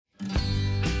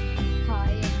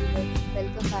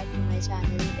welcome back to my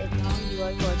channel, and now you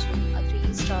are watching a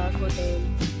 3-star hotel.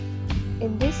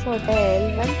 In this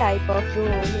hotel, one type of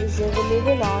room is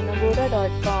available on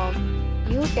agoda.com.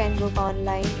 You can book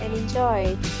online and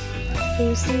enjoy it.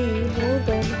 To see more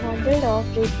than 100 of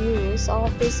reviews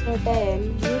of this hotel,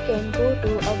 you can go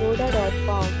to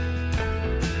agoda.com.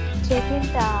 Check-in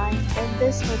time in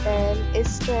this hotel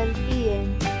is 12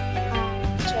 p.m.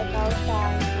 and check-out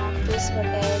time of this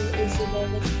hotel is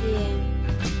 11 p.m.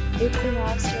 If you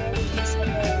are staying in this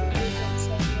hotel, you can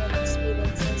send your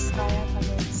experiences via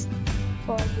comments.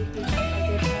 For booking or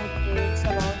get more details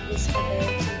about this hotel,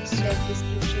 please check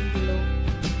description below.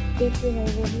 If you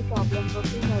have any problem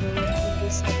booking a room in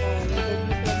this hotel, then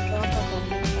you can drop a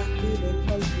comment and we will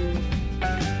help you.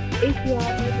 If you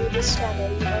are new to this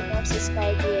channel or not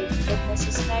subscribed yet, then must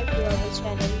subscribe to our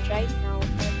channel right now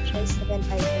and press the bell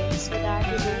icon so that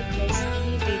you don't miss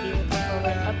any video of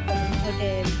our upcoming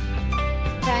hotel.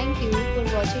 Thank you for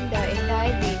watching the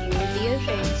entire video. Dear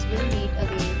friends, we'll meet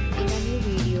again in a new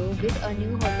video with a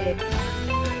new hotel.